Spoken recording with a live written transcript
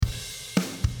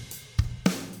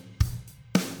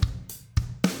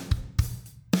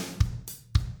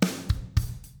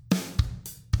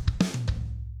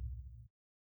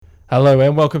Hello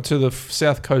and welcome to the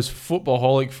South Coast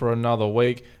Footballholic for another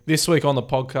week. This week on the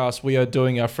podcast, we are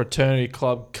doing our Fraternity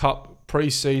Club Cup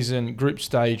pre-season group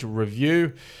stage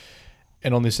review.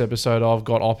 And on this episode, I've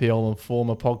got IPL and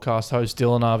former podcast host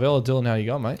Dylan Arvella. Dylan, how you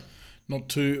going, mate? Not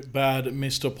too bad,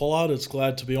 Mr. Pollard. It's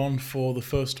glad to be on for the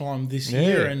first time this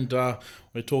year. And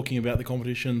we're talking about the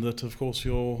competition that, of course,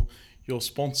 your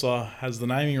sponsor has the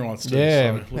naming rights to.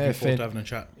 So looking forward to having a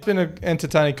chat. It's been an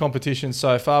entertaining competition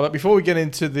so far. But before we get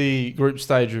into the group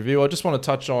stage review, I just want to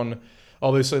touch on,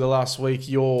 obviously, the last week,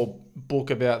 your book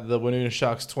about the Woonona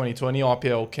Sharks 2020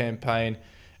 IPL campaign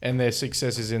and their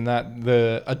successes in that,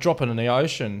 A Drop in the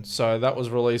Ocean. So that was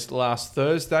released last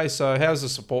Thursday. So how's the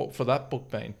support for that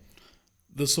book been?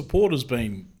 The support has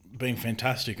been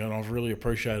fantastic, and I've really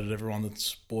appreciated everyone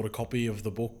that's bought a copy of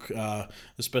the book,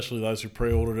 especially those who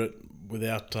pre-ordered it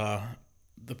without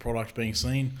the product being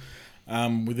seen.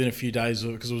 Within a few days,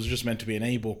 because it was just meant to be an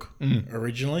ebook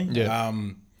originally. Yeah.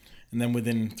 And then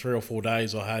within 3 or 4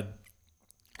 days, I had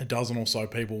a dozen or so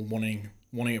people wanting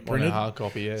it printed. A hard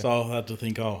copy, yeah. So I had to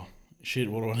think, oh, shit,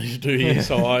 what do I need to do here?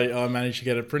 So I managed to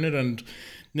get it printed, and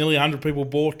nearly 100 people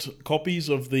bought copies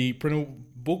of the printed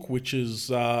book, which is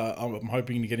I'm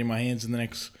hoping to get in my hands in the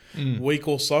next week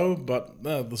or so. But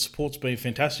the support's been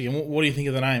fantastic. And what do you think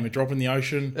of the name? A Drop in the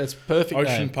Ocean? That's perfect.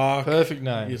 Ocean name. Park. Perfect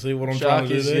name. You see what I'm Sharkies, trying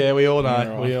to do there? Yeah, we all know. Yeah,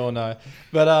 right. We all know.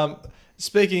 But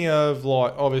speaking of,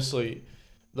 like, obviously,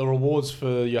 the rewards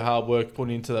for your hard work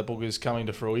put into that book is coming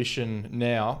to fruition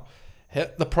now.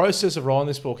 The process of writing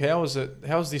this book, how was it?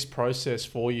 How was this process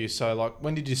for you? So, like,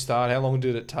 when did you start? How long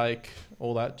did it take?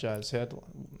 All that jazz.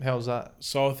 How was that?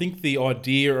 So I think the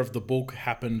idea of the book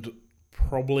happened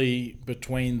probably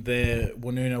between their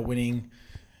Woonona winning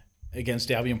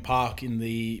against Albion Park in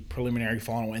the preliminary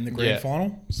final and the grand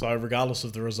final. So regardless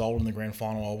of the result in the grand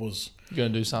final, I was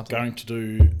going to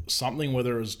do something,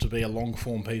 whether it was to be a long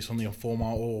form piece on the Informer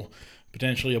or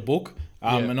potentially a book.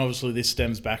 And obviously this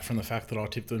stems back from the fact that I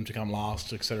tipped them to come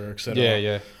last, et cetera, et cetera.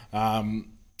 Yeah.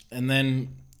 And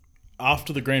then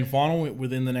after the grand final,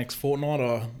 within the next fortnight,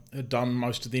 I had done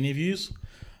most of the interviews.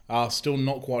 Still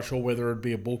not quite sure whether it'd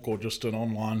be a book or just an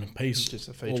online piece, just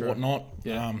a feature or whatnot.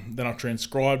 Yeah. Then I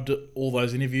transcribed all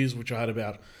those interviews, which I had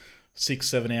about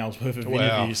 6-7 hours worth of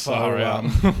interviews. So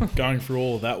going through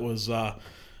all of that was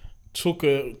took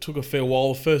a fair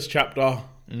while. The first chapter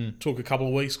took a couple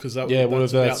of weeks because that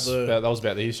was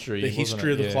about the history. The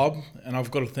history of the club, and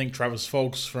I've got to thank Travis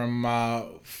Folks from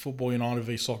Football United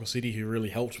v Soccer City, who really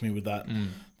helped me with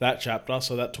that chapter.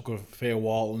 So that took a fair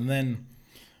while, and then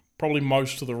probably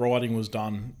most of the writing was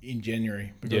done in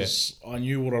January because I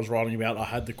knew what I was writing about. I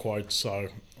had the quotes, so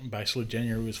basically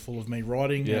January was full of me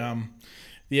writing. Yeah.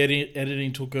 The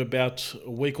editing took about a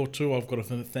week or two. I've got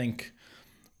to thank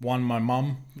my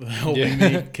mum for helping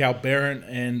me, Cal Barrett,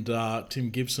 and Tim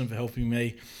Gibson for helping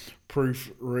me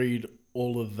proofread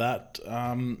all of that.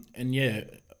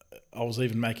 I was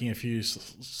even making a few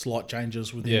slight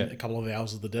changes within a couple of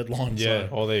hours of the deadline. Yeah,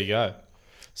 well, there you go.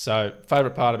 So,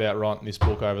 favourite part about writing this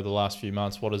book over the last few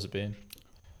months, what has it been?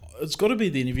 It's got to be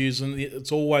the interviews, and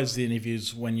it's always the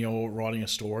interviews when you're writing a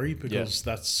story because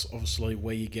that's obviously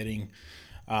where you're getting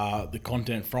the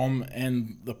content from.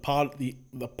 And the part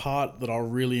that I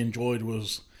really enjoyed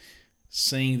was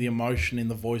seeing the emotion in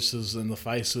the voices and the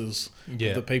faces of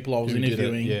the people I was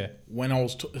interviewing when I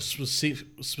was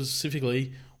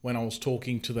specifically when I was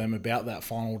talking to them about that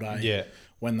final day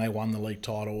when they won the league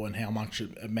title and how much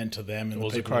it meant to them. And it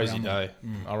was a crazy day.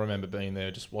 I remember being there,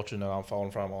 just watching it unfold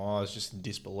in front of my eyes, just in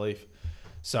disbelief.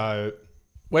 So,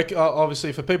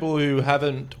 obviously, for people who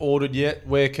haven't ordered yet,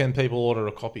 where can people order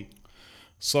a copy?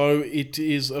 So it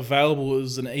is available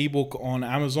as an ebook on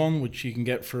Amazon, which you can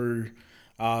get through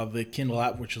the Kindle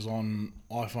app, which is on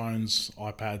iPhones,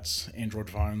 iPads, Android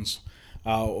phones,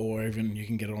 or even you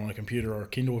can get it on a computer or a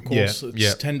Kindle, of course.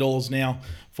 It's $10 now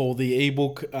for the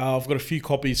ebook. I've got a few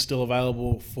copies still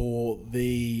available for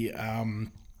the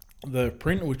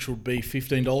print, which would be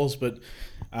 $15, but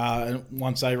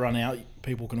once they run out,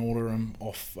 people can order them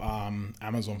off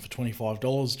Amazon for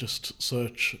 $25. Just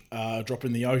search Drop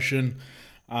in the Ocean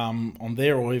on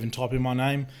there, or even type in my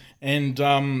name, and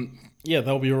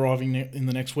they'll be arriving in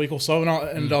the next week or so.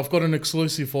 And I've got an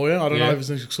exclusive for you. I don't know if it's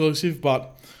an exclusive,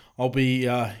 but I'll be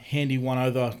handing one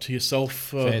over to yourself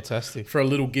for a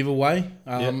little giveaway.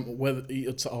 Whether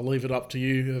I'll leave it up to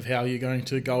you of how you're going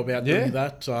to go about doing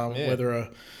that. Whether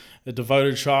a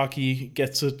devoted Sharky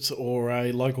gets it or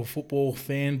a local football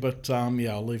fan, but I'll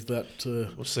leave that to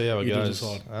we'll see how it goes.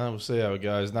 We'll see how it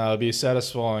goes. No, it'll be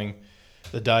satisfying.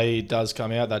 The day it does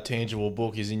come out, that tangible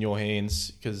book is in your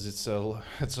hands because it's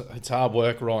hard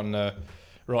work writing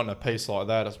writing a piece like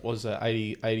that. It was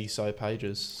 80 so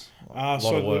pages. A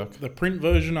lot of work. The print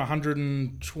version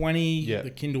 120, Yeah.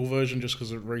 the Kindle version just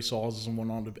because it resizes and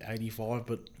whatnot to 85,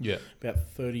 but about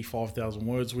 35,000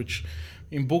 words, which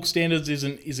in book standards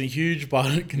isn't huge,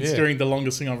 but considering the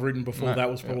longest thing I've written before that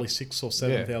was probably 6,000 or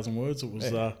 7,000 words, it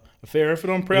was a fair effort.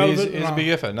 I'm proud of it. It's a big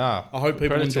effort. I hope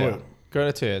people enjoy it.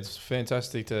 Credit to you. It's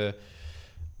fantastic to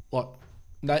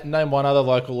name one other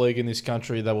local league in this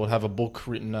country that will have a book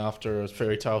written after a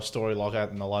fairy tale story like that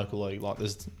in the local league. Like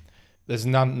there's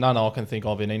none I can think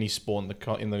of in any sport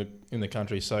in the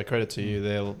country. So credit to you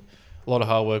there. A lot of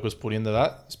hard work was put into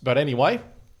that. But anyway,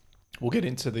 we'll get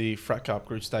into the Frat Cup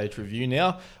group stage review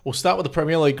now. We'll start with the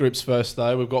Premier League groups first,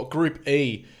 though. We've got Group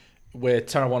E, where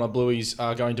Tarrawanna Blueies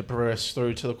are going to progress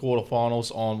through to the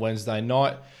quarterfinals on Wednesday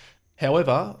night.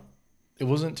 However, it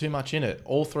wasn't too much in it.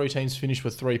 All three teams finished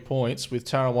with 3 points, with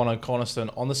Tarrawanna and Coniston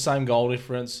on the same goal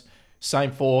difference,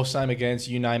 same for, same against,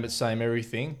 you name it, same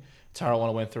everything.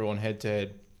 Tarrawanna went through on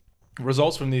head-to-head.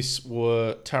 Results from this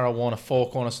were Tarrawanna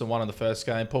 4, Coniston 1 in the first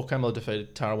game. Port Kembla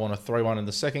defeated Tarrawanna 3-1 in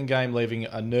the second game, leaving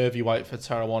a nervy wait for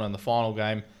Tarrawanna in the final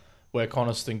game, where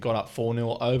Coniston got up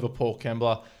 4-0 over Port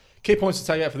Kembla. Key points to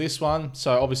take out for this one.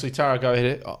 So obviously Tara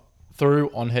go through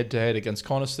on head-to-head against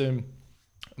Coniston.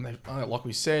 And they, like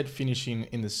we said, finishing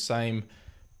in the same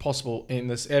possible, in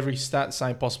this every stat,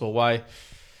 same possible way.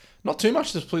 Not too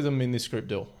much to split them in this group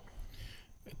deal.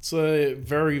 It's a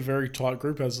very, very tight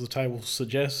group, as the table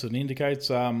suggests and indicates.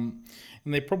 And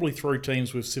they're probably three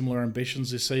teams with similar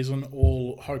ambitions this season,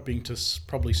 all hoping to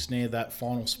probably snare that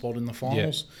final spot in the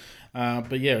finals.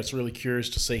 But it's really curious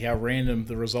to see how random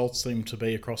the results seem to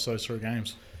be across those three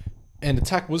games. And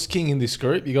attack was king in this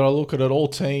group. You got to look at it. All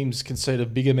teams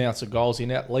conceded big amounts of goals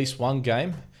in at least one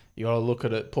game. You got to look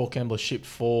at it. Port Kembla shipped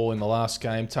 4 in the last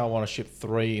game. Tarrawanna shipped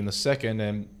 3 in the second,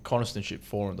 and Coniston shipped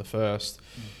 4 in the first.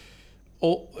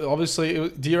 Obviously,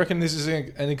 do you reckon this is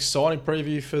an exciting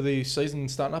preview for the season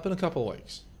starting up in a couple of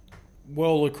weeks?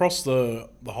 Well, across the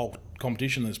whole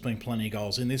competition, there's been plenty of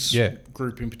goals. In this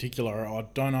group in particular, I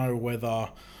don't know whether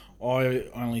I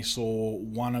only saw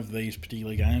one of these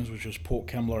particular games, which was Port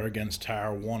Kembla against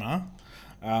Tarrawanna.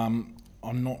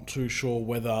 I'm not too sure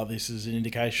whether this is an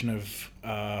indication of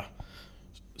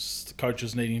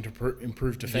coaches needing to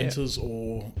improve defences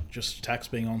or just attacks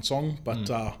being on song. But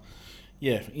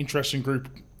interesting group,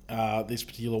 this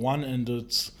particular one, and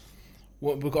it's.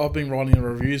 Well, look, I've been writing the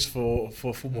reviews for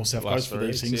Football South Coast for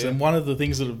these things, and one of the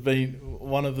things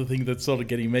that's sort of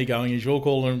getting me going is you're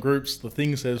calling them groups. The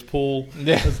thing says Paul.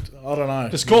 Yeah, I don't know.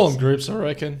 Just call them groups, I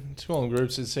reckon. Just call them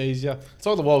groups. It's easier. It's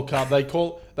like the World Cup. They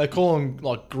call them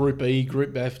like Group E,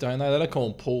 Group F, don't they? They don't call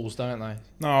them pools, don't they?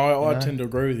 No, I tend to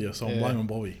agree with you. So I'm blaming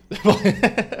Bobby.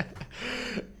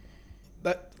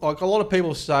 That like a lot of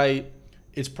people say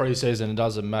it's pre-season. It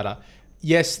doesn't matter.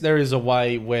 Yes, there is a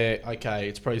way where, okay,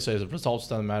 it's pre-season, results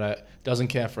don't matter, doesn't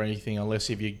count for anything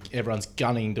unless everyone's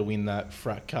gunning to win that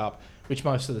Frat Cup, which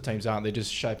most of the teams aren't. They're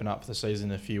just shaping up for the season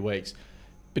in a few weeks.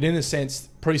 But in a sense,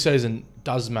 pre-season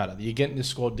does matter. You're getting the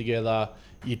squad together,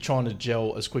 you're trying to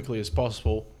gel as quickly as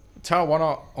possible.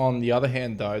 Tarrawanna, on the other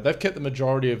hand, though, they've kept the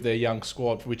majority of their young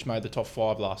squad, which made the top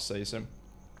 5 last season.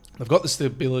 They've got the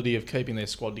stability of keeping their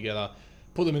squad together,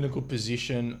 put them in a good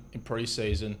position in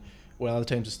pre-season, where other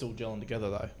teams are still gelling together,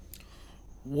 though.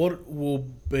 What will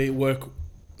work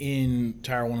in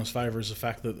Tarrawanna's favour is the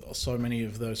fact that so many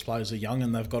of those players are young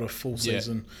and they've got a full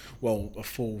season,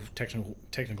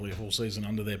 technically a full season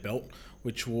under their belt,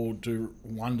 which will do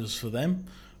wonders for them.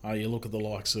 You look at the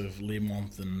likes of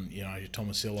Learmonth and your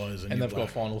Tomasillos, and they've got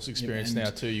finals experience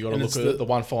now too. You got to look at the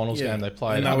one finals game they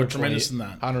played. And they were tremendous in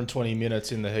that. 120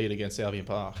 minutes in the heat against Albion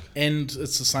Park. And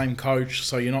it's the same coach,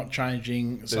 so you're not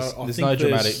changing. There's no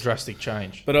drastic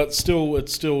change. But it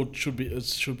still should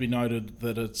be noted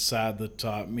that it's sad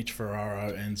that Mitch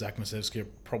Ferraro and Zach Masevsky are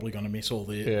probably going to miss all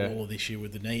of this year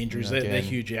with the knee injuries. They're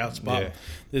huge outs, but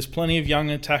there's plenty of young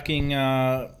talent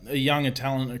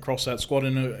across that squad,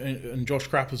 and Josh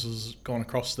Krappers has gone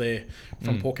across there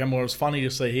from Port Kembla. It was funny to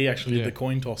see he actually did the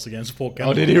coin toss against Port Kembla.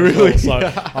 Oh, did he really? So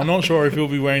I'm not sure if he'll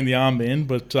be wearing the armband,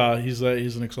 but he's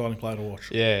an exciting player to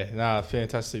watch. Yeah,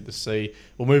 fantastic to see.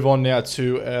 We'll move on now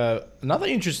to another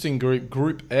interesting group,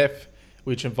 Group F,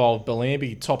 which involved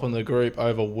Bellambi topping the group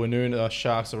over Woonona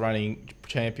Sharks, the reigning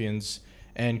champions,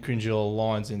 and Cringilla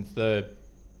Lions in third.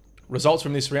 Results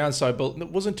from this round, so there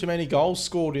wasn't too many goals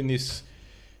scored in this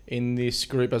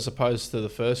group as opposed to the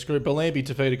first group. Bellambi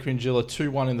defeated Cringilla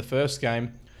 2-1 in the first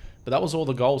game, but that was all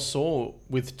the goals saw,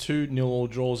 with 2-0 all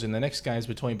draws in the next games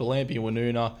between Bellambi and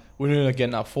Woonona. Woonona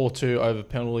getting up 4-2 over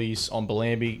penalties on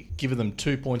Bellambi, giving them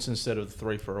 2 points instead of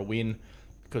 3 for a win.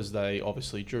 because they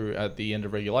obviously drew at the end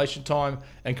of regulation time.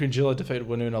 And Cringilla defeated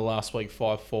Woonona last week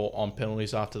 5-4 on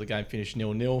penalties after the game finished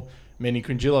 0-0. Meaning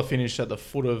Cringilla finished at the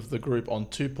foot of the group on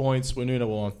 2 points, Woonona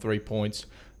were on 3 points,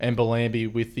 and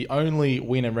Bellambi with the only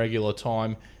win in regular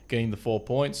time getting the 4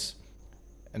 points.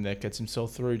 And that gets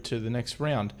himself through to the next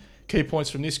round. Key points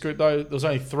from this group, though, there was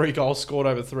only 3 goals scored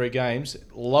over 3 games,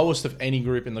 lowest of any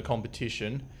group in the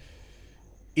competition.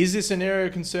 Is this an area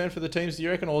of concern for the teams, do you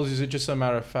reckon, or is it just a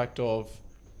matter of fact of...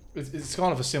 It's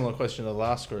kind of a similar question to the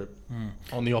last group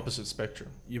on the opposite spectrum.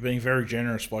 You're being very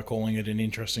generous by calling it an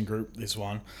interesting group, this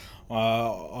one.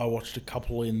 I watched a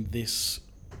couple in this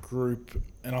group,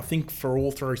 and I think for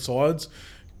all 3 sides,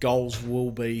 goals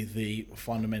will be the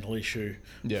fundamental issue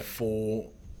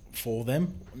for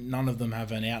them. None of them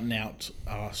have an out-and-out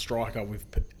striker with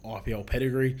IPL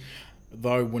pedigree,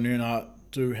 though Woonona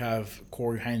do have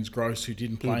Corey Haynes-Gross, who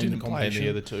didn't play in the competition. Play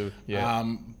in the other two,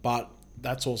 yeah. But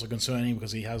that's also concerning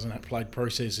because he hasn't played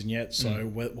pre-season yet, so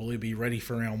will he be ready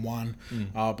for round 1?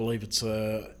 I believe it's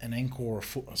an ankle or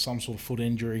some sort of foot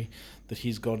injury that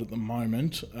he's got at the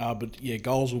moment. But yeah,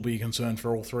 goals will be a concern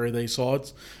for all 3 of these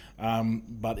sides.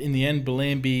 But in the end,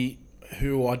 Bellambi,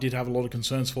 who I did have a lot of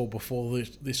concerns for before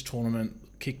this tournament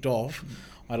kicked off,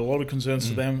 I had a lot of concerns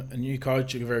for them. A new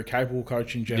coach, a very capable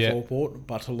coach in Jeff Allport,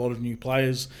 but a lot of new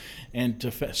players. And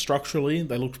structurally,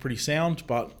 they looked pretty sound,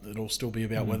 but it'll still be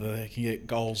about whether they can get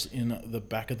goals in the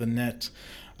back of the net.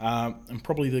 And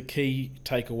probably the key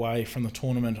takeaway from the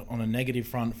tournament on a negative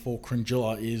front for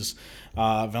Cringilla is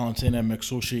Valentina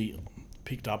Meksushi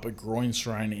picked up a groin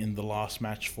strain in the last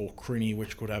match for Crini,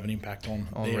 which could have an impact on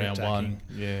their round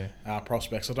attacking 1.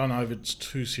 Prospects. I don't know if it's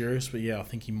too serious, but I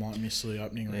think he might miss the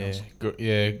opening rounds.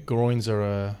 Groins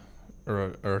are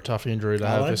a tough injury to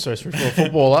have, especially for a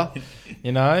footballer.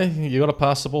 You got to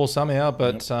pass the ball somehow,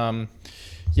 but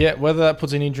whether that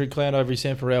puts an injury cloud over his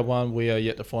head for round 1, we are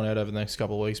yet to find out over the next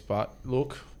couple of weeks. But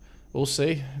look, we'll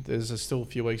see. There's still a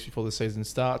few weeks before the season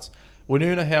starts.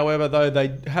 Woonona, however, though,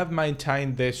 they have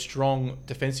maintained their strong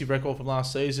defensive record from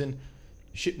last season.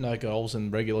 No goals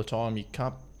in regular time. You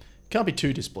can't be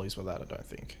too displeased with that, I don't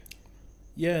think.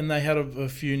 Yeah, and they had a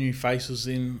few new faces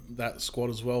in that squad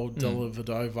as well. Della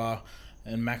Vadova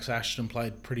and Max Ashton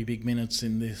played pretty big minutes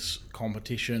in this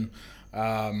competition.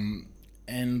 And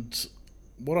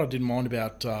what I didn't mind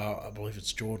about, I believe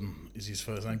it's Jordan, is his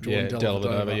first name. Jordan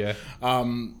Della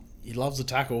Vadova. He loves the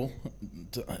tackle,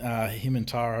 him and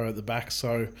Taro at the back,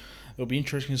 so it'll be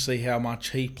interesting to see how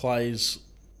much he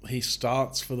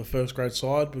starts for the first grade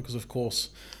side, because of course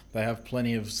they have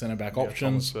plenty of centre-back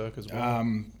options. Thomas Burke as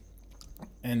well.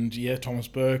 Thomas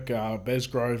Burke,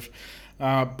 Besgrove.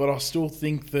 But I still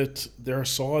think that they're a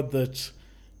side that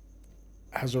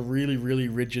has a really, really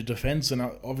rigid defence, and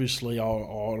obviously I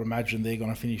would imagine they're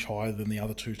going to finish higher than the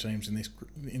other 2 teams in this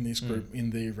group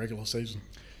in the regular season.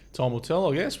 Time will tell,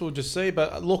 I guess. We'll just see.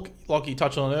 But look, like you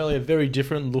touched on earlier, very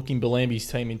different looking Bellambi's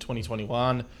team in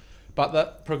 2021. But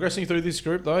that progressing through this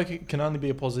group, though, can only be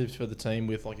a positive for the team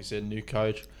with, like you said, new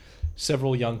coach,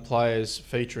 several young players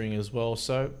featuring as well.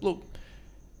 So, look,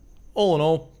 all in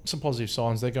all, some positive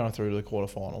signs. They're going through to the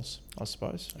quarterfinals, I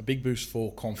suppose. A big boost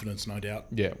for confidence, no doubt.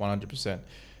 Yeah, 100%.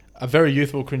 A very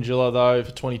youthful Cringilla, though,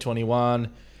 for 2021.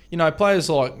 Players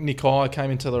like Nikai came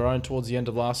into their own towards the end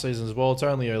of last season as well. It's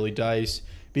only early days.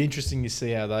 Be interesting to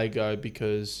see how they go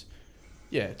because,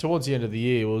 towards the end of the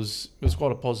year, it was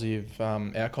quite a positive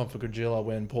outcome for Cringilla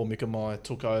when Paul Mickemeyer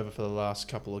took over for the last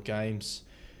couple of games.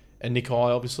 And Nikai,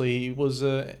 obviously,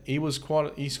 he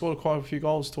scored quite a few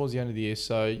goals towards the end of the year.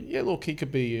 So, look, he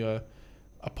could be a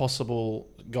possible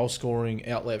goal-scoring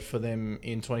outlet for them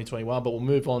in 2021. But we'll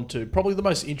move on to probably the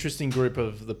most interesting group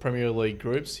of the Premier League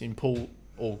groups in Pool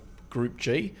or Group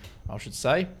G, I should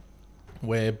say,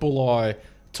 where Bulli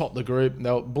topped the group.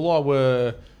 Now, Bulli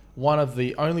were one of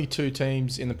the only 2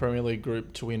 teams in the Premier League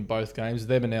group to win both games.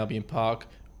 Them and Albion Park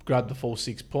grabbed the full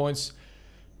 6 points.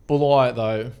 Bulli,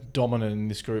 though, dominant in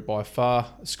this group by far,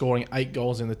 scoring 8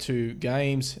 goals in the 2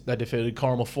 games. They defeated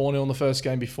Corrimal 4-0 in the first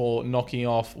game before knocking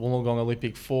off Wollongong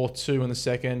Olympic 4-2 in the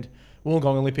second.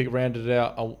 Wollongong Olympic rounded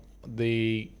out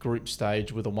the group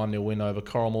stage with a 1-0 win over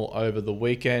Corrimal over the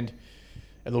weekend.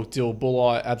 And look,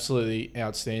 Bulli, absolutely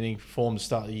outstanding form to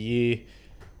start the year.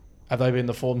 Have they been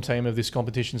the form team of this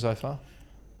competition so far?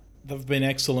 They've been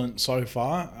excellent so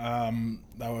far.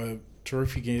 They were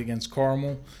terrific against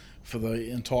Corrimal. For the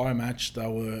entire match, they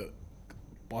were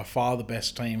by far the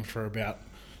best team for about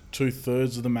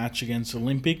 2/3 of the match against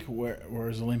Olympic,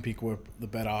 whereas Olympic were the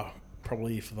better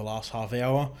probably for the last half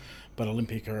hour. But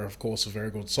Olympic are, of course, a very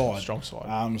good side. Strong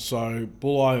side. So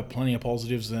Bulli have plenty of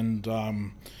positives, and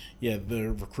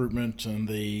the recruitment and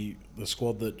the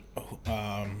squad that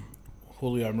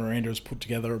Julio Miranda has put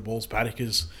together at Balls Paddock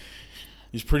is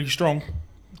pretty strong.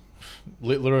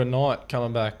 Littler and Knight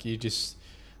coming back.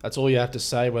 That's all you have to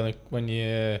say when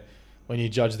you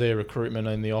judge their recruitment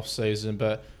in the off season.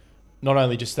 But not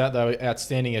only just that, though,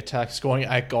 outstanding attack, scoring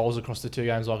 8 goals across the 2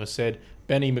 games. Like I said,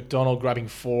 Benny McDonald grabbing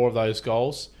 4 of those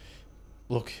goals.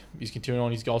 Look, he's continuing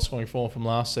on his goal scoring form from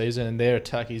last season, and their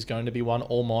attack is going to be one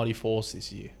almighty force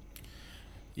this year.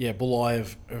 Yeah, Bulli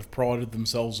have prided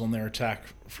themselves on their attack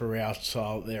throughout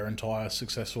their entire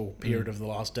successful period of the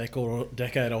last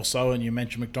decade or so. And you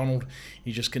mentioned McDonald,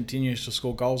 he just continues to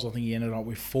score goals. I think he ended up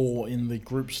with 4 in the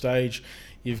group stage.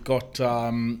 You've got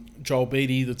Joel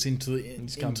Beattie that's into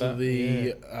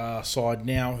the side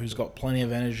now, who's got plenty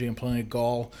of energy and plenty of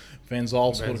goal. Van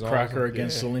Zyl scored a cracker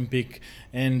against Olympic.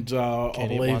 And I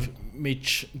believe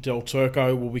Mitch Del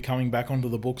Turco will be coming back onto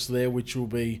the books there, which will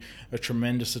be a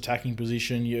tremendous attacking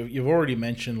position. You've already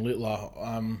mentioned Littler.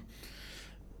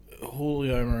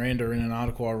 Julio Miranda, in an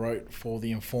article I wrote for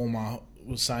The Informer,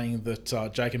 was saying that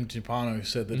Jacob Tipano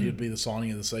said that he'd be the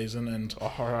signing of the season, and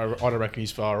I don't reckon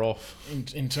he's far off.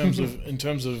 In terms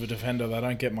of a defender, they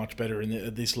don't get much better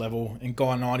at this level. And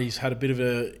Guy Knighty's had a bit of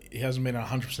he hasn't been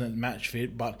 100% match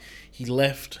fit, but he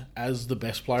left as the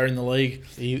best player in the league.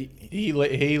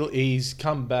 He's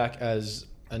come back as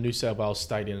a New South Wales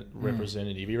state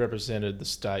representative. He represented the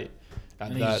state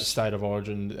at that state of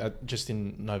origin just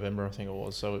in November, I think it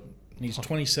was. So. And he's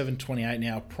 27, 28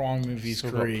 now, prime of his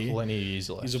career. Got plenty of years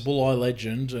left. He's a Bulli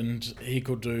legend, and he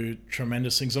could do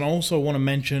tremendous things. And I also want to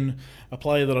mention a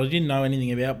player that I didn't know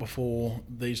anything about before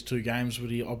these 2 games, but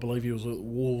I believe he was at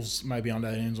Wolves, maybe under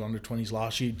 18s or under 20s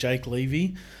last year, Jake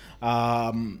Levy.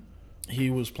 He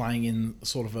was playing in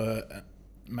sort of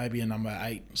maybe a number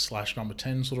 8/number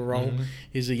 10 sort of role. Mm-hmm.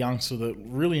 He's a youngster that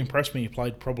really impressed me. He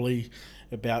played probably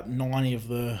about 90 of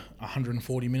the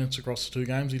 140 minutes across the 2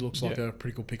 games. He looks like a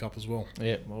pretty good pickup as well.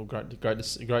 Yeah, well, great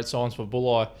signs for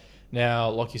Bulli. Now,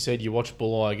 like you said, you watched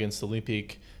Bulli against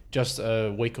Olympic just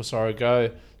a week or so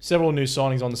ago. Several new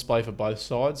signings on display for both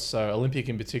sides. So Olympic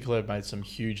in particular have made some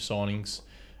huge signings,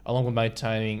 along with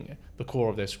maintaining the core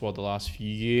of their squad the last few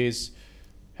years.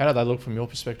 How did they look from your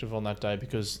perspective on that day?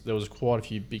 Because there was quite a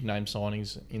few big name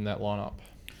signings in that lineup.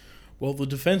 Well, the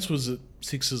defence was at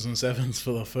 6s and 7s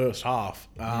for the first half.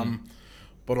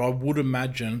 But I would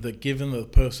imagine that given the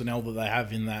personnel that they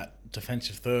have in that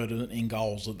defensive third and in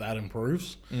goals, that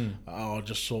improves. I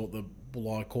just thought that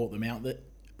Bulli caught them out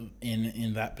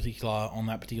on that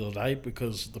particular day,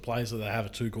 because the players that they have are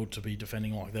too good to be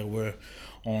defending like they were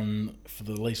on for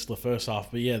at least the first half.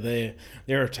 But yeah,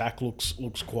 their attack looks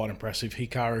quite impressive.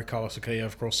 Hikaru Kawasaki,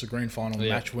 of course, the grand final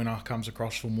match winner, comes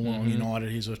across from Wollongong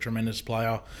United. He's a tremendous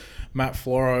player. Matt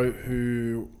Floro,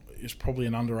 who is probably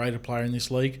an underrated player in this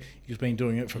league. He's been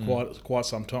doing it for quite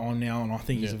some time now, and I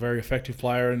think he's a very effective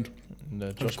player. And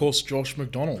of course, Josh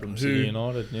McDonald from City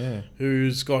United,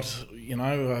 who's got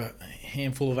a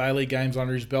handful of A-League games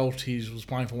under his belt. He was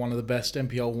playing for one of the best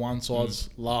NPL 1 sides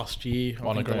last year.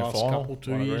 On a grand final.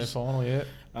 2 years.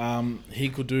 He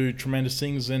could do tremendous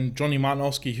things. And Johnny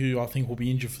Martinowski, who I think will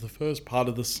be injured for the first part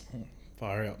of this.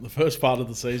 The first part of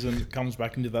the season, comes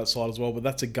back into that side as well. But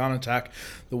that's a gun attack.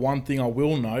 The one thing I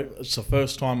will note, it's the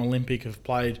first time Olympic have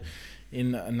played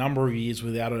in a number of years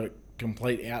without a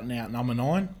complete out-and-out number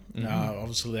 9.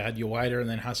 Obviously, they had Ueda and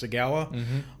then Hasegawa.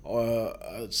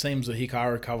 It seems that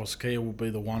Hikaru Kawasaki will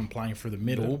be the one playing through the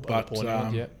middle, but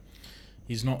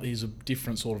he's not. He's a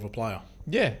different sort of a player.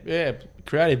 Yeah,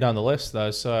 creative nonetheless, though.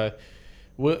 So,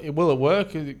 will it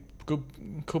work? It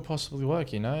could possibly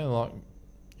work. Like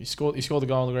he scored the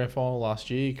goal in the grand final last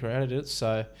year. He created it,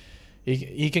 so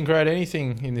he can create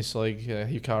anything in this league.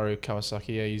 Hikaru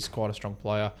Kawasaki, he's quite a strong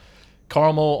player.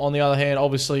 Corrimal, on the other hand,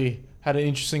 obviously had an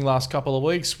interesting last couple of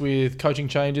weeks with coaching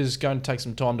changes, going to take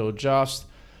some time to adjust.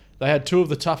 They had 2 of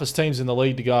the toughest teams in the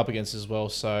league to go up against as well.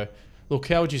 So, look,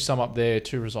 how would you sum up their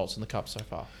 2 results in the Cup so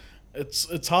far?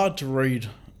 It's hard to read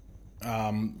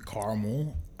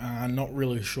Corrimal. Not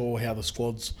really sure how the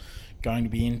squad's going to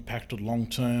be impacted long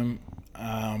term,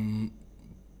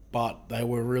 but they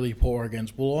were really poor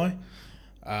against Bulli.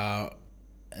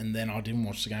 And then I didn't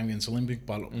watch the game against Olympic,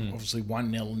 but obviously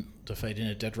 1-0 defeat in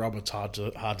a dead rubber. It's hard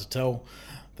to tell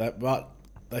that, but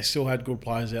they still had good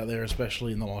players out there,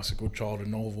 especially in the likes of Goodchild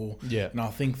and Norval. Yeah. And I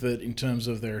think that in terms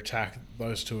of their attack,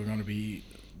 those 2 are going to be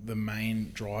the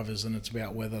main drivers, and it's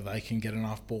about whether they can get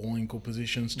enough ball in good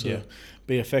positions to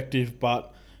be effective.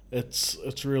 But it's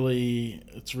really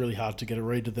hard to get a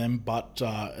read of them. But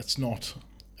it's not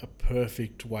a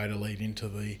perfect way to lead into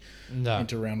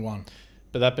round 1.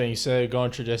 But that being said,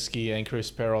 Goran Trudevsky and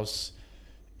Chris Peros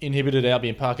inhibited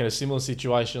Albion Park in a similar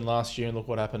situation last year, and look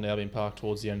what happened to Albion Park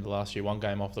towards the end of the last year. One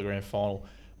game off the grand final.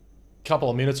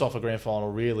 Couple of minutes off the grand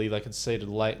final, really. They conceded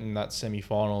late in that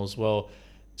semi-final as well.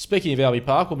 Speaking of Albion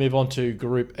Park, we'll move on to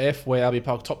Group F, where Albion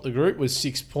Park topped the group with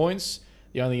 6 points.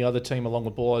 The only other team along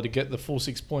with Buller to get the full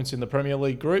 6 points in the Premier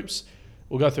League groups.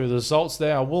 We'll go through the results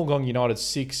there. Wollongong United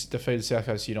 6 defeated South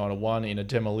Coast United 1 in a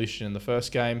demolition in the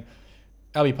first game.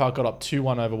 Albion Park got up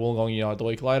 2-1 over Wollongong United the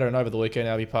week later, and over the weekend,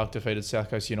 Albion Park defeated South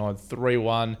Coast United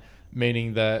 3-1,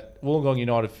 meaning that Wollongong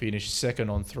United finished second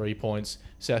on 3 points.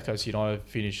 South Coast United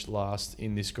finished last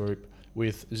in this group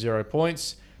with 0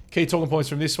 points. Key talking points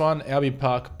from this one: Albion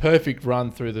Park, perfect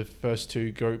run through the first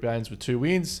 2 group games with 2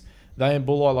 wins. They and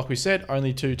Bulleye, like we said,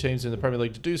 only 2 teams in the Premier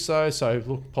League to do so, so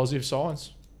look, positive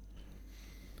signs.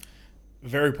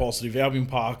 Very positive. Albion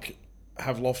Park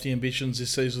have lofty ambitions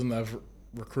this season. They've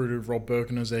recruited Rob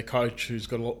Birkin as their coach, who's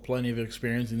got plenty of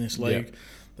experience in this league. Yep.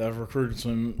 They've recruited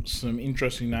some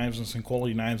interesting names and some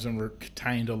quality names, and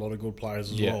retained a lot of good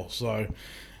players as well. So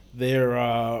they're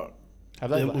have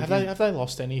they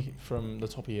lost any from the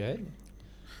top of your head?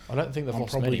 I don't think they've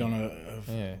lost many. I'm probably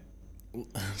going to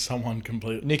someone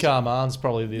completely. Nick Armand's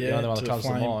probably the only one that comes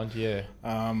to mind. Yeah.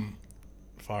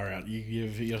 Far out.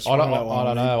 You're I don't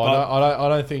know. I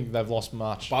don't think they've lost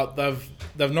much. But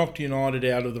they've knocked United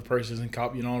out of the pre-season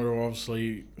cup. United are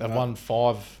obviously they've won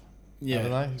 5.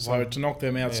 Haven't they? So to knock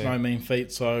them out is no mean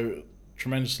feat. So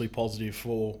tremendously positive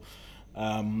for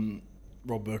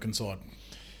Rob Birkin's side.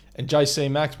 And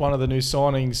JC Max, one of the new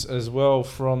signings as well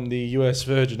from the US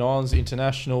Virgin Islands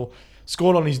international,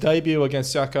 scored on his debut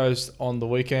against South Coast on the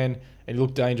weekend, and he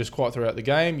looked dangerous quite throughout the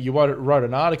game. You wrote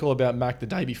an article about Mac the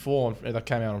day before that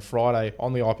came out on Friday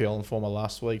on the IPL Informer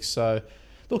last week. So,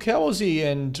 look, how was he,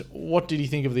 and what did he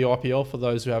think of the IPL for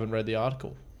those who haven't read the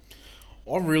article?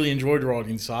 I really enjoyed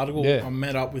writing this article. Yeah. I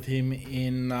met up with him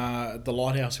in the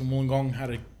Lighthouse in Wollongong, had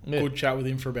a good chat with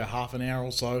him for about half an hour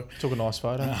or so. Took a nice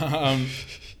photo.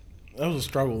 That was a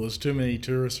struggle. There's too many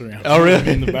tourists around. Oh,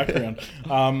 really? In the background.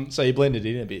 So you blended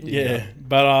in a bit, didn't you?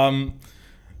 But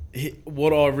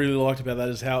what I really liked about that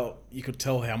is how you could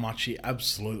tell how much he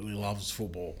absolutely loves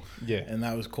football. Yeah. And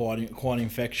that was quite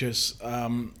infectious.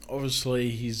 Obviously,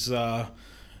 he's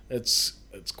it's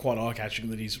quite eye-catching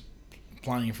that he's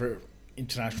playing for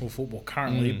international football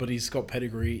currently, but he's got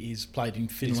pedigree. He's played in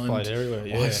Finland, he's played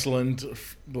everywhere, Iceland,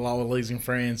 the lower leagues in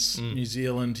France, New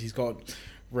Zealand. He's got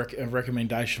a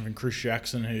recommendation from Chris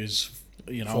Jackson, who's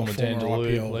former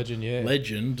IPL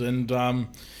legend, and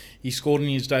he scored in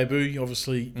his debut.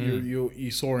 Obviously,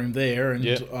 you saw him there, and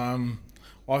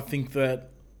I think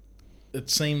that it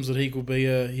seems that he could be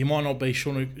he might not be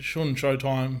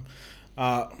Showtime.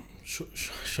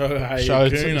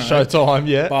 Showtime,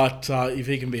 yeah. But if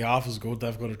he can be half as good,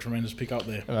 they've got a tremendous pick up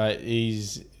there. Right,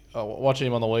 he's watching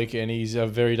him on the weekend. He's a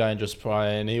very dangerous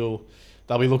player, and they'll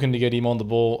be looking to get him on the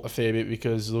ball a fair bit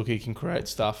because look, he can create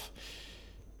stuff.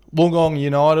 Wollongong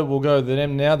United, we'll go to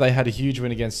them now. They had a huge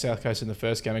win against South Coast in the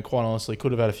first game, and quite honestly,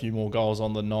 could have had a few more goals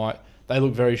on the night. They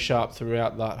looked very sharp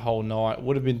throughout that whole night.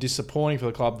 Would have been disappointing for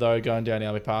the club though, going down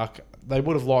Albion Park. They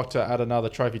would have liked to add another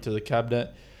trophy to the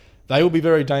cabinet. They will be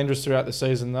very dangerous throughout the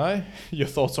season, though. Your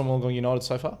thoughts on Wollongong United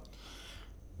so far?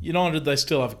 United, they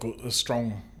still have a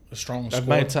strong squad. They've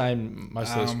maintained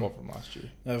most of their squad from last year.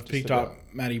 They've picked up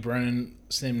Matty Brennan,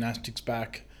 Sam Nastic's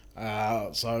back.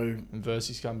 And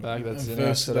Versi's come back. That's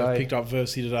announced today. They've picked up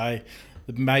Versi today.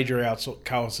 The major outs,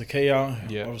 Kawasakia,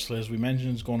 obviously, as we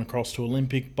mentioned, has gone across to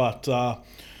Olympic. But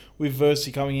with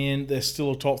Versi coming in, they're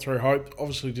still a top 3 hope.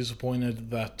 Obviously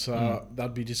disappointed that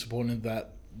they'd be disappointed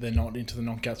that they're not into the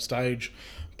knockout stage.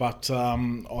 But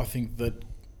I think that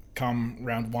come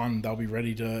round 1, they'll be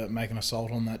ready to make an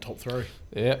assault on that top 3.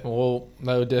 Yeah, well,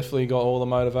 they definitely got all the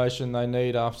motivation they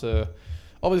need after,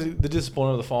 obviously, the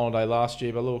disappointment of the final day last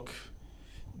year. But look,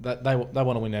 that they want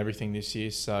to win everything this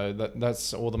year, so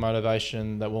that's all the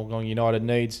motivation that Wollongong United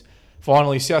needs.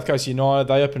 Finally, South Coast United,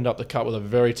 they opened up the cup with a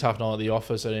very tough night at the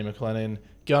office at Ian McLennan,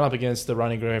 going up against the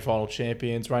reigning grand final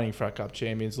champions, reigning Frat Cup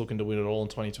champions, looking to win it all in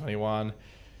 2021.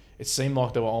 It seemed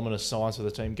like there were ominous signs for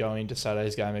the team going into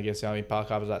Saturday's game against Albion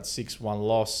Park after that 6-1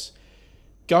 loss.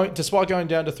 Despite going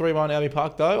down to 3-1 Albion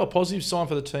Park, though, a positive sign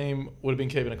for the team would have been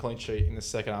keeping a clean sheet in the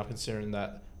second half, considering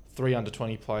that 3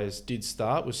 under-20 players did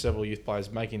start, with several youth players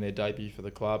making their debut for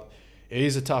the club. It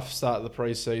is a tough start of the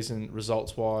pre-season,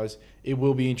 results-wise. It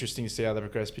will be interesting to see how they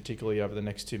progress, particularly over the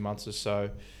next 2 months or so.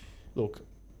 Look,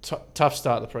 tough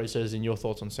start of the pre-season. Your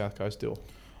thoughts on South Coast, Dill?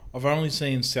 I've only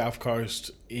seen South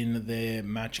Coast in their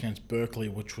match against Berkeley,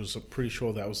 which was pretty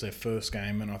sure that was their first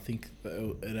game, and I think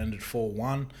it ended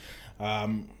 4-1.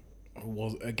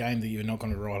 was a game that you're not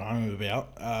going to write home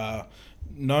about.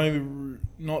 No,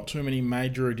 not too many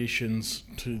major additions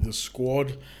to the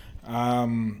squad,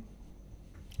 and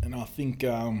I think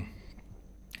they're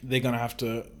going to have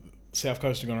to. South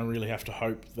Coast are going to really have to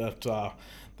hope that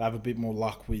they have a bit more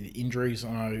luck with injuries.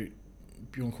 I know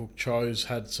Bjorn Cook Cho's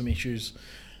had some issues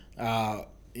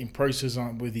in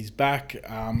preseason with his back.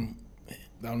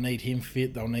 They'll need him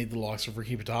fit. They'll need the likes of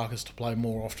Ricky Patakis to play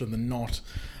more often than not,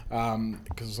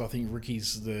 because I think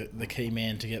Ricky's the key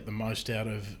man to get the most out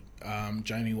of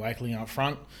Jamie Wakeling up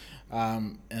front,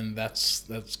 and that's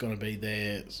going to be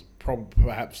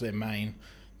perhaps their main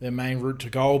route to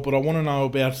goal. But I want to know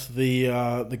about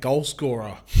the goal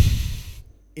scorer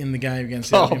in the game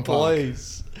against Albion Park.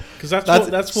 Please, because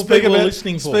that's what people are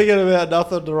listening for. Speaking about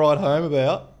nothing to write home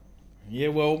about. Yeah,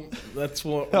 well, that's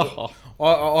what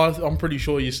I'm pretty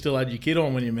sure you still had your kid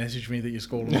on when you messaged me that you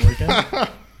scored on the weekend.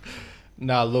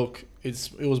 Nah, look, it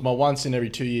was my once in every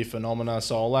 2 year phenomena,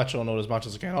 so I'll latch on to it as much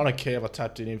as I can. I don't care if I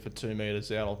tapped it in for 2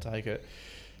 meters out, I'll take it.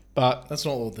 But that's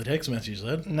not what the text message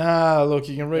said. Nah, look,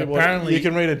 you can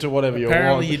read into whatever you want.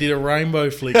 Apparently, you did a rainbow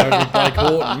flick over Blake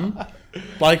Horton.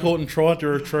 Blake Horton tried to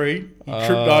retreat, he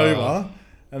tripped over,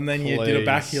 and then you did a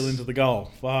back heel into the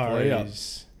goal. Far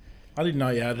out. I didn't know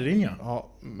you had it in you. Oh,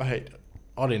 mate,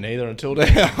 I didn't either until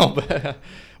now. But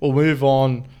we'll move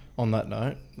on that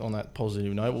note, on that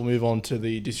positive note. We'll move on to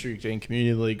the District and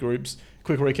Community League groups.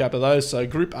 Quick recap of those. So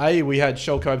Group A, we had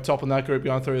Shell Cove top in that group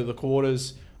going through to the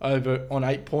quarters on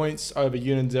 8 points, over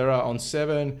Unanderra on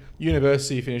 7.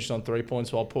 University finished on 3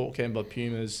 points, while Port Kembla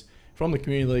Pumas from the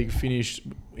Community League finished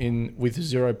with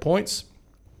 0 points.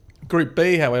 Group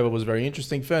B, however, was very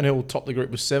interesting. Fernhill topped the group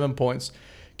with 7 points.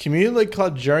 Community League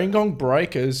Club Gerringong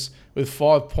Breakers with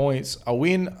 5 points, a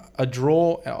win, a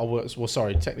draw,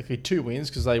 technically 2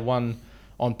 wins because they won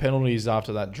on penalties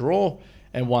after that draw,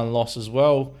 and 1 loss as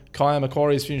well. Kiama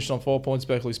Quarries finished on 4 points,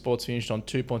 Berkeley Sports finished on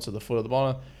 2 points at the foot of the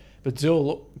bottom. But still,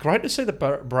 look, great to see the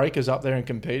Breakers up there and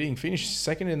competing, finished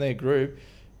second in their group.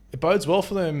 It bodes well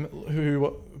for them,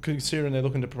 who considering they're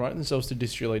looking to promote themselves to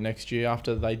District League next year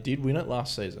after they did win it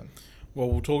last season. Well,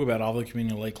 we'll talk about other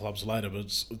community league clubs later, but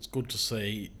it's good to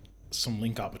see some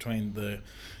link up between the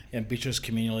ambitious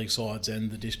community league sides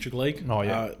and the district league. Oh,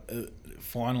 yeah.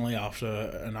 Finally,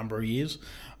 after a number of years.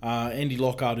 Andy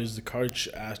Lockhart is the coach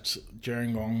at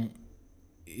Gerringong,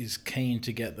 is keen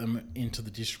to get them into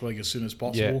the district league as soon as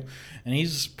possible. Yeah. And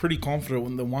he's pretty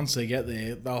confident that once they get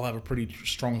there, they'll have a pretty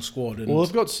strong squad. And well,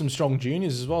 they've got some strong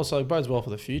juniors as well, so it bodes well for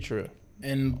the future.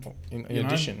 And in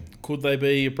addition, could they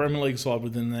be a Premier League side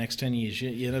within the next 10 years?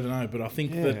 You never know. But I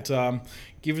think that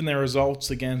given their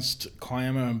results against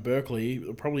Kiama and Berkeley,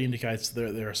 it probably indicates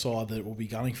they're a side that will be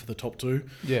gunning for the top 2.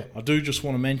 Yeah. I do just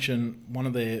want to mention one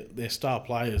of their star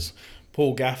players,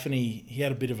 Paul Gaffney. He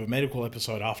had a bit of a medical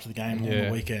episode after the game on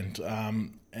the weekend,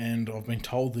 and I've been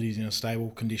told that he's in a stable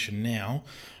condition now.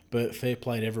 But fair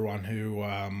play to everyone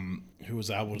who was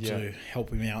able to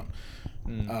help him out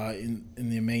in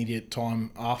the immediate time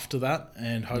after that,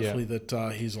 and hopefully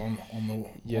that he's on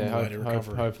the way to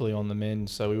recovery. Hopefully on the mend.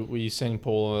 So we send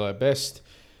Paul our best.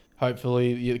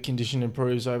 Hopefully the condition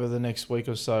improves over the next week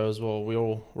or so as well. We're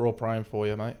all praying for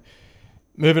you, mate.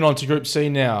 Moving on to Group C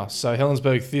now. So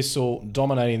Helensburgh Thistle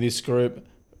dominating this group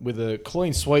with a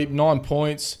clean sweep, 9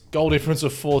 points, goal difference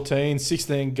of 14,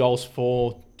 16 goals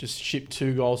for, just shipped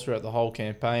 2 goals throughout the whole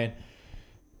campaign.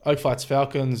 Oak Flats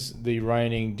Falcons, the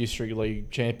reigning District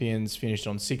League champions, finished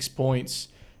on 6 points,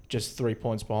 just 3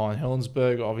 points behind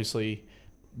Helensburgh. Obviously,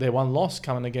 their one loss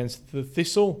coming against the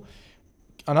Thistle.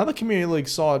 Another Community League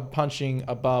side punching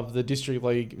above the District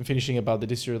League, finishing above the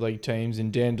District League teams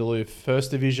in Dandaloo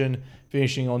First Division,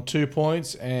 finishing on 2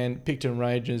 points, and Picton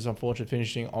Rangers, unfortunately,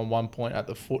 finishing on 1 point at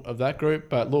the foot of that group.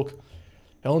 But look,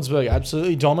 Helensburgh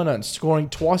absolutely dominant, scoring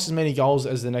twice as many goals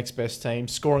as the next best team,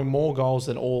 scoring more goals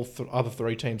than all other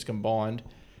 3 teams combined.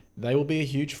 They will be a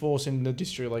huge force in the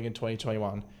District League in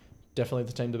 2021. Definitely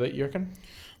the team to beat, you reckon?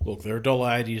 Look, they're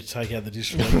 $1.80 to take out the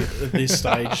District League at this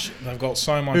stage. They've got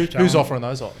so much talent. Who's offering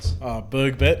those odds?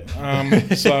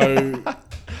 Bergbet. So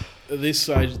at this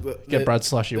stage... Get Brad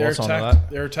Slushy Watts on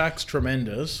that. Their attack's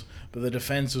tremendous, but the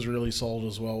defence is really solid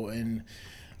as well. And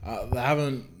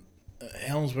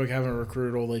Helensburgh haven't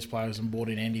recruited all these players and brought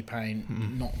in Andy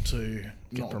Payne not to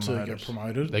get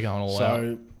promoted. They're going all out.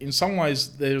 So in some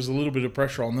ways, there's a little bit of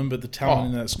pressure on them, but the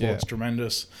talent in that squad's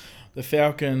tremendous. The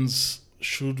Falcons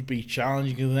should be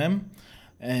challenging them,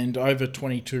 and over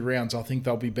 22 rounds, I think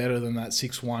they'll be better than that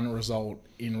 6-1 result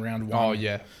in round 1. Oh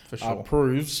yeah, for sure.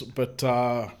 Proves, but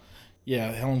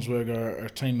Helensburgh are a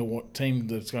team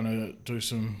that's going to do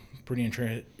some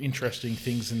pretty interesting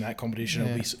things in that competition.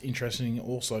 Yeah. It'll be interesting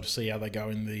also to see how they go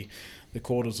in the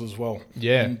quarters as well.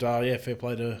 Yeah. And fair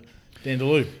play to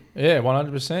Dandaloo. Yeah,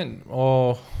 100%.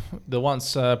 Or the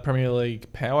once Premier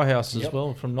League powerhouse as Yep.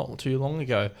 well from not too long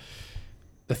ago.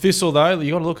 The Thistle, though,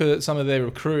 you got to look at some of their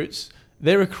recruits.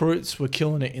 Their recruits were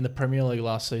killing it in the Premier League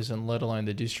last season, let alone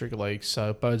the District League. So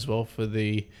it bodes well for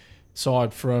the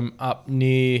side from up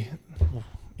near,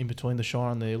 in between the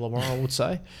Shire and the Illawarra, I would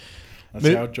say.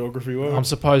 That's how geography works. I'm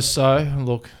supposed so.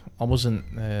 Look, I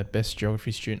wasn't the best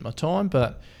geography student at my time,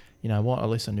 but you know what? At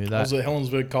least I knew that. I was at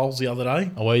Helensburgh Coles the other day.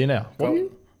 Oh, were you now? Were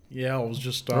you? Yeah, I was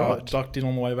just Right. ducked in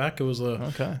on the way back. It was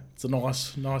it's a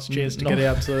nice chance to get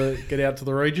out to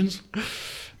the regions.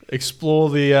 Explore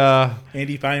the...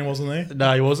 Andy Payne wasn't there.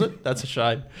 No, he wasn't. That's a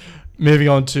shame. Moving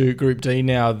on to Group D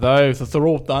now, though. The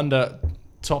Thorol Thunder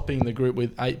topping the group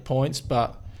with 8 points,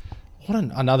 but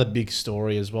another big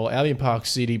story as well. Albion Park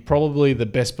City, probably the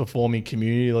best performing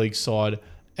community league side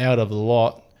out of the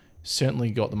lot,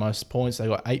 certainly got the most points. They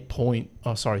got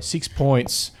 6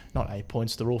 points. Not 8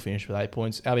 points. They're all finished with 8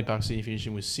 points. Albion Park City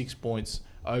finishing with 6 points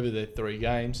over their 3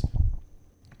 games,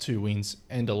 2 wins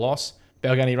and a loss.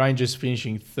 Balgownie Rangers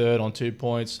finishing third on 2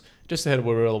 points, just ahead of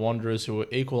Warilla Wanderers, who were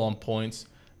equal on points,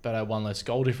 but had 1 less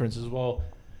goal difference as well.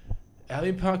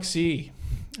 Albion Park City,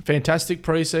 fantastic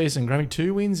pre-season, grabbing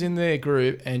 2 wins in their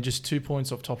group and just 2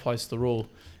 points off top place Thorol.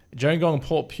 Jangong and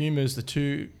Port Pumas, the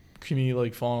 2 Community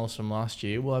League finals from last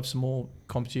year, will have some more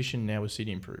competition now with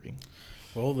City improving.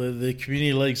 Well, the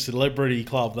Community League celebrity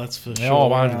club, that's for sure. Oh,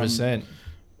 100%.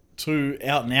 2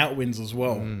 out-and-out wins as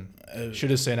well. Should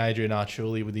have seen Adrian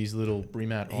Archuli with his little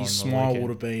brim hat on. His smile would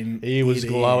have been... He was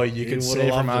glowing. You could see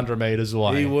it from 100 metres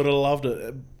away. He would have loved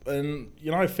it. And,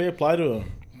 fair play to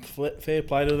him. Fair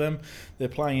play to them. They're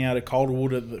playing out at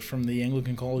Calderwood from the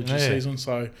Anglican College this season,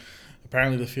 so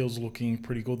apparently the field's looking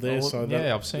pretty good there.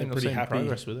 I've seen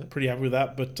progress with it. Pretty happy with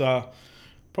that, but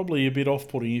probably a bit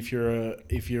off-putting if you're a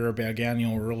Balgownie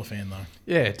or Warilla fan, though.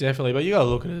 Yeah, definitely. But you got to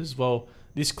look at it as well.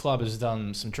 This club has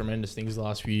done some tremendous things the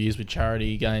last few years with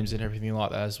charity games and everything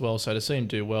like that as well. So to see him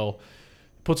do well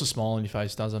puts a smile on your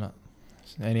face, doesn't it?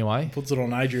 Anyway. Puts it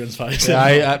on Adrian's face.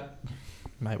 Yeah,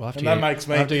 mate, we'll have to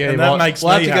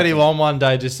get him on one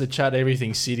day just to chat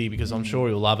everything City because I'm sure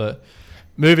he'll love it.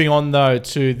 Moving on, though,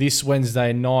 to this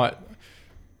Wednesday night.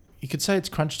 You could say it's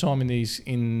crunch time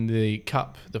in the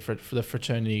Cup, the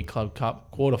Fraternity Club Cup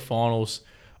quarterfinals,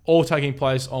 all taking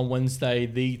place on Wednesday,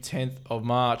 the 10th of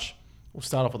March. We'll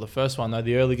start off with the first one, though.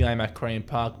 The early game at Korean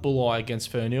Park, Bulleye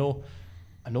against Fernhill.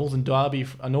 A Northern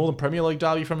Premier League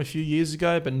derby from a few years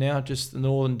ago, but now just the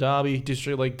Northern Derby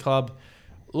District League club.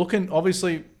 Looking,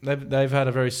 obviously, they've had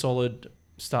a very solid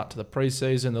start to the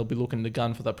pre-season. They'll be looking to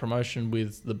gun for that promotion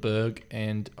with the Berg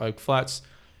and Oak Flats.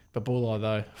 But Bulleye,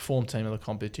 though, form team of the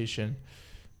competition.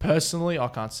 Personally, I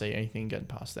can't see anything getting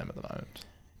past them at the moment.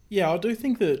 Yeah, I do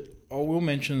think that I will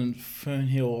mention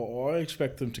Fernhill. I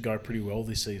expect them to go pretty well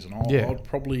this season. I'd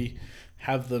probably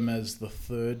have them as the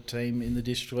 3rd team in the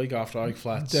District League after Oak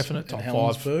Flats. Definite top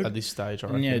 5 at this stage, I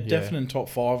reckon. Yeah, definite top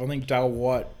 5. I think Dale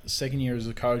White, second year as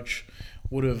a coach,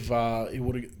 would have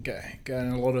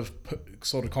gained a lot of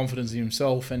sort of confidence in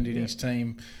himself and in his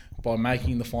team by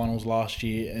making the finals last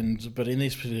year. But in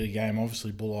this particular game,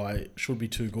 obviously Bulleye should be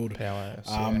too good. Powerhouse,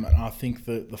 And I think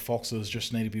that the Foxes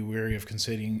just need to be wary of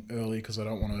conceding early because they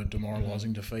don't want a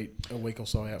demoralising defeat a week or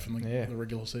so out from the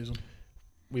regular season.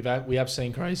 We have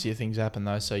seen crazier things happen,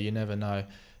 though, so you never know.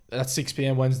 That's 6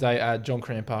 p.m. Wednesday at John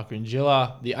Cran Park in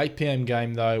Gilla. The 8 p.m.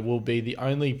 game, though, will be the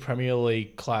only Premier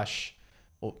League clash,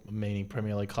 meaning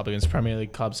Premier League club against Premier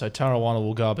League club. So Tarrawanna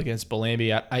will go up against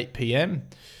Bellambi at 8 p.m.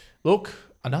 Look,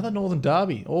 another Northern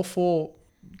Derby. All 4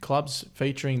 clubs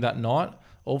featuring that night.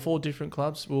 All 4 different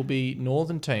clubs will be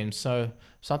Northern teams. So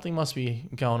something must be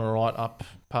going all right up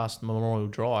past Memorial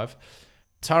Drive.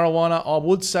 Tarrawanna, I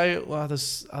would say, are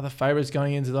the favourites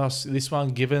going into this one,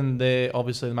 given they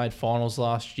made finals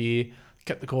last year,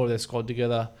 kept the core of their squad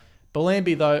together.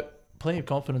 Bellambi, though, plenty of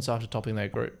confidence after topping their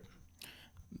group.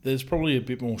 There's probably a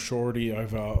bit more surety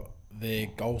over their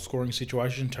goal-scoring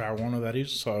situation, Tarrawanna, that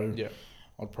is. So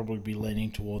I'd probably be leaning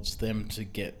towards them to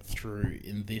get through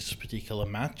in this particular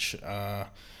match.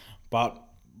 But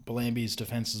Bellambi's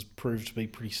defence has proved to be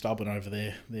pretty stubborn over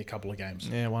their couple of games.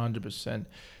 Yeah, 100%.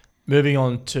 Moving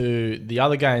on to the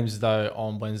other games, though,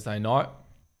 on Wednesday night.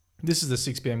 This is the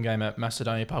 6 p.m. game at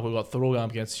Macedonia Park. We've got Thorol going up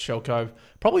against Shell Cove.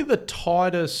 Probably the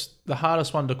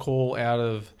hardest one to call out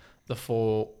of the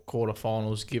 4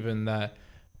 quarterfinals, given that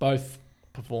both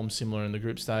performed similar in the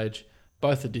group stage.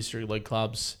 Both the District League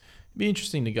clubs. It'd be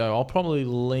interesting to go. I'll probably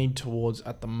lean towards,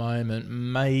 at the moment,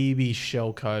 maybe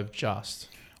Shell Cove just.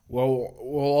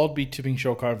 Well, I'd be tipping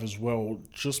Shelcove as well,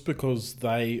 just because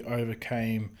they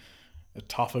overcame a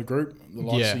tougher group. The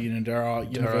likes of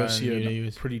Unidera University are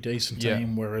a pretty decent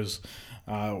team, whereas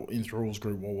in Thurul's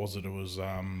group, what was it? It was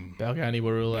Balgownie,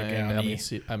 Warilla, and Albion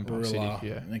City. And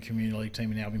the community league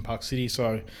team in Albion Park City.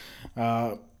 So,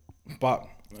 but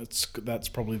that's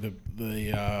probably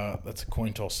that's a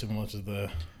coin toss similar to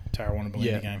the Tarrawanna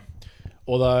Belinda game.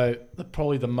 Although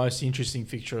probably the most interesting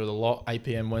fixture of the lot, 8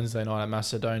 p.m. Wednesday night at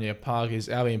Macedonia Park, is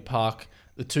Albion Park.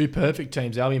 The two perfect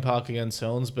teams, Albion Park against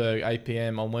Helensburgh, 8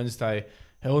 p.m. on Wednesday.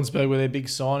 Helensburgh with their big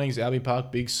signings, Albion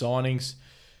Park big signings.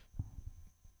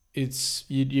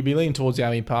 You'd be leaning towards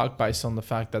Albion Park based on the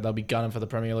fact that they'll be gunning for the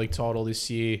Premier League title this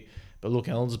year. But look,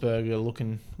 Helensburgh are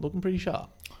looking pretty sharp.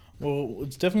 Well,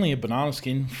 it's definitely a banana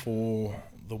skin for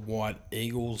the White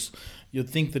Eagles. You'd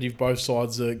think that if both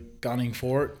sides are gunning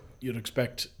for it, you'd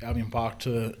expect Albion Park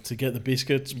to get the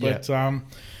biscuits. But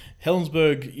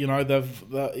Helensburgh,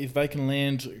 if they can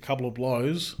land a couple of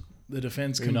blows, the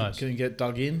defence can get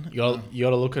dug in. You got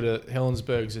to look at it.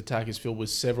 Helensburgh's attack is filled with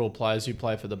several players who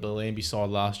played for the Bellambi side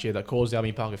last year that caused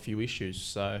Albion Park a few issues.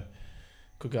 So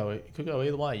could go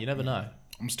either way. You never know.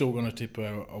 I'm still going to tip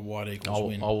a White Eagles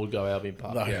win. I would go Albion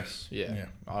Park. No. Yes, yeah.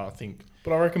 I think.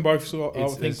 But I reckon both. I reckon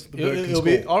it'll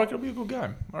be a good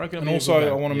game. I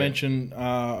want to mention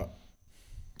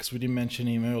because we didn't mention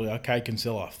him earlier. Kay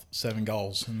Kinsella, 7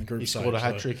 goals in the group. He scored a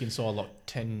hat trick inside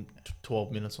 10,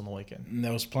 12 minutes on the weekend. And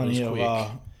there was plenty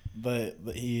of.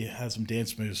 He had some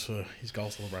dance moves for his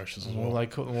goal celebrations as well.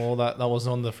 That was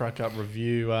on the Frat Cup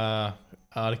review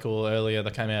article earlier.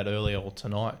 That came out earlier or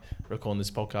tonight. Recording this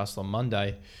podcast on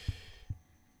Monday.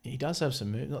 He does have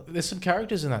some moves. There's some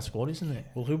characters in that squad, isn't there?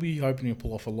 Well, he'll be hoping to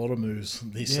pull off a lot of moves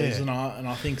this season, and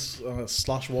I think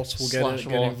Slush Watts will get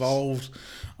involved.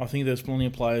 I think there's plenty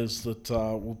of players that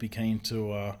will be keen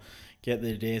to get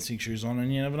their dancing shoes on,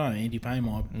 and you never know, Andy Payne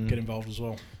might get involved as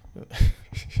well.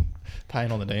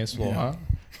 Payne on the dance floor, huh?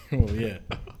 Well, yeah.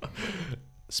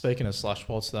 Speaking of Slush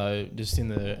Watts, though, just in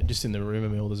the rumour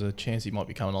mill, there's a chance he might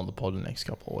be coming on the pod in the next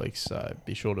couple of weeks, so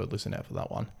be sure to listen out for that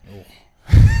one. Oh.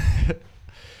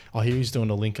 I hear he's doing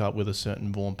a link up with a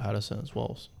certain Vaughan Patterson as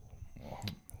well.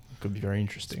 Could be very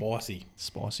interesting.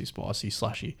 Spicy,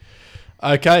 slushy.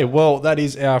 Okay, well, that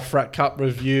is our Frat Cup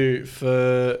review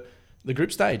for the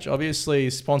group stage. Obviously,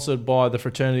 sponsored by the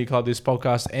Fraternity Club, this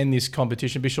podcast and this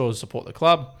competition. Be sure to support the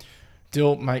club.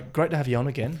 Dill, mate, great to have you on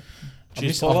again. I've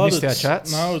missed our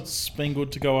chats. No, it's been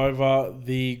good to go over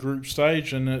the group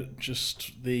stage, and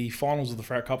the finals of the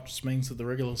Frat Cup just means that the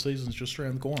regular season's just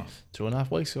around the corner.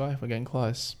 2.5 weeks away. We're getting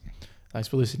close. Thanks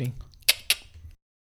for listening.